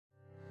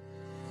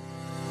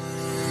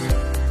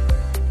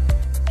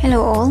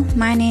Hello all,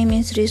 my name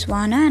is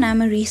Rizwana and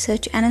I'm a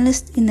research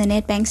analyst in the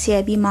Nedbank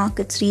CIB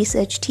Markets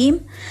research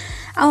team.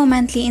 Our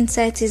monthly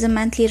insights is a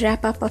monthly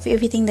wrap-up of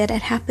everything that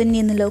had happened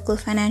in the local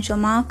financial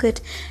market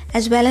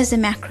as well as the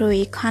macro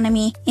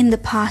economy in the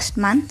past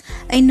month.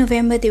 In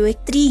November, there were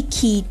three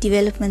key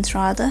developments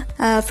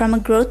From a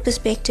growth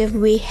perspective,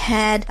 we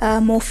had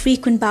more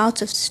frequent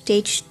bouts of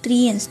stage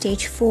 3 and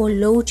stage 4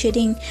 load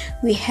shedding.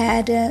 We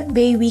had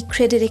very weak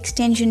credit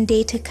extension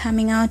data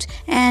coming out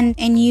and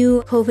a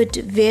new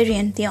COVID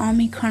variant, the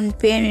Omicron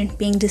variant,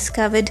 being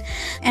discovered.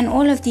 And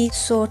all of these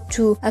sought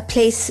to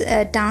place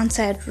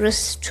downside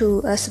risks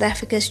to South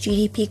Africa's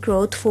GDP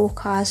growth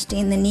forecast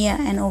in the near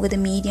and over the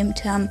medium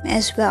term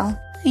as well.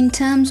 In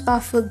terms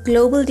of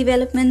global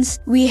developments,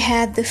 we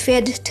had the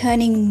Fed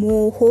turning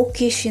more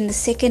hawkish in the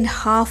second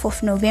half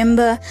of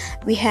November.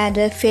 We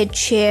had Fed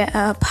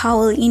Chair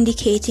Powell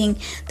indicating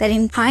that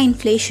high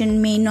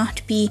inflation may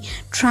not be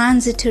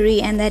transitory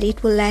and that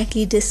it will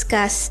likely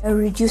discuss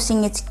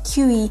reducing its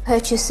QE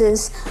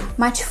purchases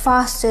much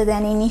faster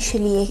than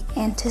initially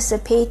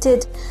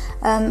anticipated.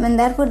 And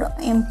that would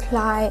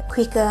imply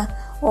quicker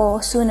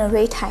or sooner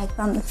rate hike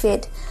from the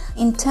Fed.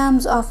 In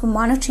terms of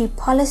monetary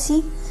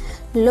policy,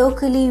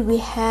 locally, we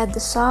had the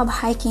SARB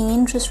hiking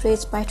interest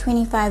rates by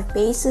 25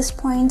 basis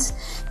points,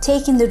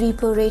 taking the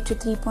repo rate to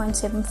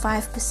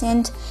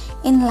 3.75%,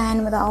 in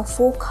line with our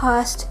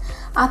forecast.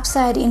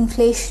 Upside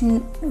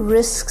inflation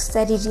risks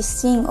that it is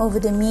seeing over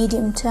the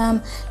medium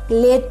term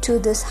led to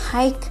this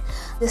hike.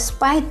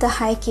 Despite the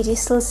hike, it is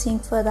still seeing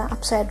further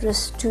upside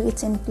risks to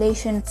its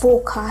inflation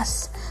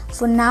forecasts.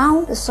 For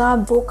now, the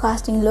SARB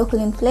forecasting local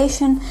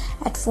inflation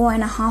at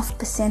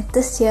 4.5%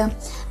 this year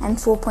and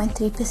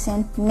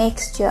 4.3%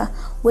 next year,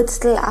 with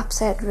still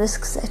upside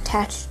risks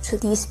attached to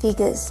these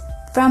figures.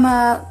 From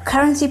a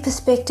currency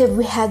perspective,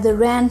 we had the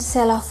Rand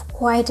sell-off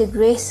quite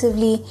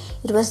aggressively.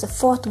 It was the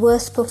fourth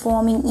worst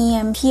performing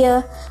EM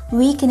peer,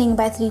 weakening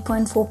by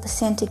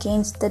 3.4%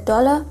 against the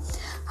dollar.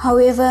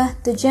 However,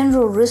 the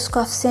general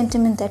risk-off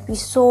sentiment that we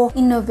saw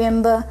in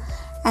November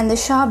and the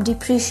sharp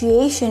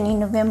depreciation in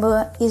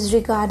November is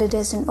regarded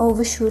as an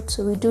overshoot,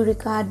 so we do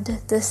regard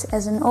this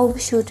as an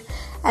overshoot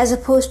as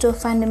opposed to a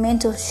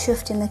fundamental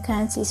shift in the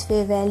currency's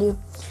fair value.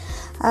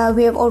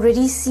 We have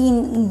already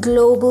seen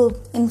global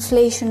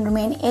inflation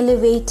remain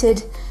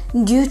elevated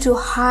due to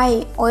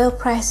high oil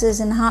prices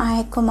and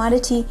high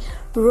commodity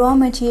raw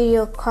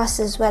material costs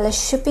as well as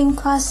shipping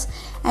costs,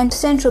 and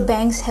central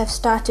banks have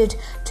started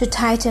to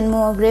tighten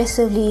more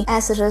aggressively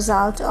as a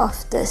result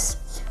of this.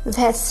 We've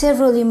had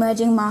several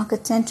emerging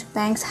market central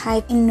banks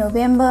hike in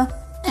November,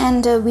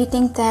 and we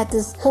think that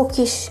this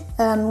hawkish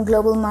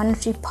global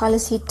monetary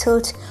policy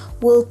tilt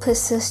will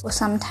persist for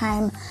some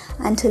time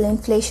until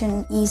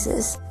inflation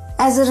eases.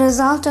 As a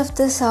result of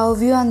this, our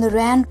view on the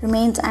Rand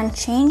remains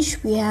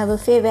unchanged. We have a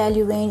fair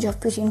value range of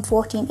between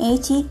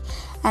 1480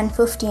 and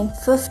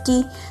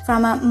 1550.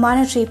 From a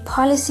monetary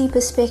policy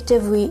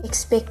perspective, we're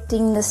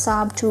expecting the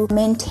SARB to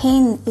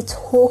maintain its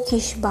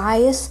hawkish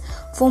bias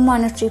for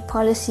monetary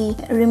policy.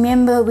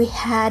 Remember, we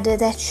had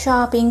that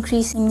sharp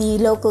increase in the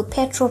local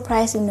petrol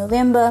price in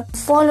November,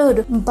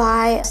 followed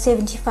by a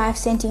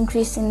 75-cent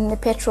increase in the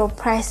petrol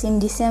price in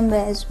December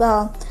as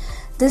well.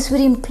 This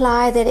would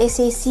imply that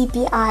SA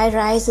CPI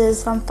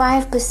rises from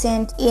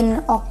 5%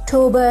 in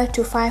October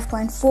to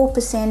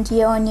 5.4%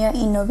 year-on-year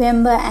in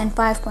November and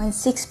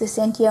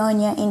 5.6%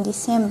 year-on-year in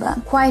December,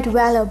 quite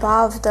well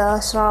above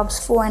the SARB's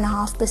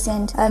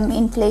 4.5%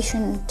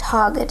 inflation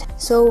target.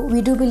 So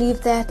we do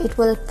believe that it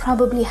will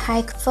probably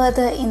hike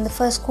further in the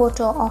first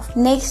quarter of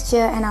next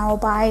year, and our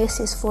bias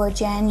is for a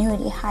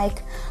January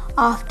hike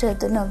after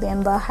the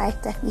November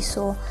hike that we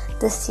saw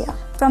this year.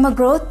 From a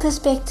growth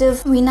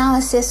perspective, we now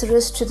assess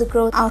risk to the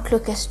growth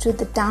outlook as to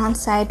the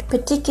downside,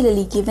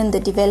 particularly given the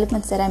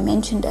developments that I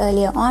mentioned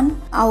earlier on.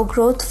 Our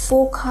growth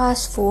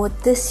forecast for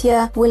this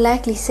year will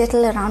likely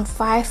settle around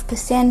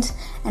 5%,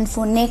 and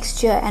for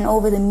next year and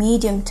over the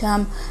medium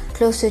term,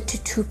 closer to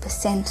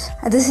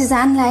 2%. This is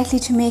unlikely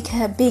to make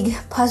a big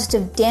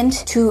positive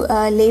dent to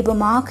labor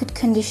market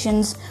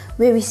conditions,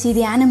 where we see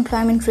the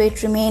unemployment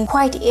rate remain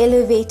quite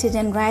elevated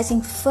and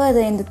rising further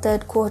in the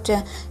third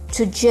quarter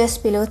to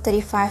just below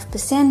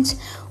 35%,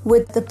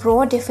 with the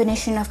broad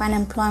definition of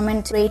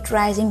unemployment rate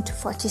rising to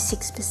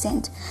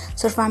 46%.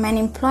 So from an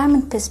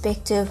employment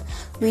perspective,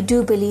 we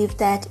do believe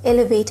that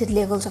elevated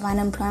levels of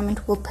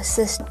unemployment will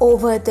persist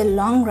over the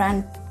long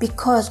run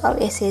because of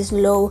SA's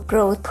low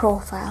growth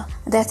profile.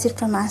 That's it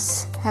from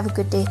us. Have a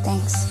good day.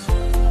 Thanks.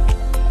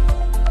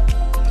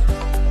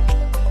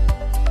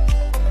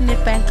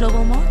 Nedbank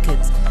Global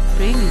Markets,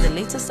 bringing you the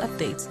latest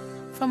updates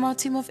from our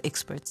team of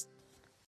experts.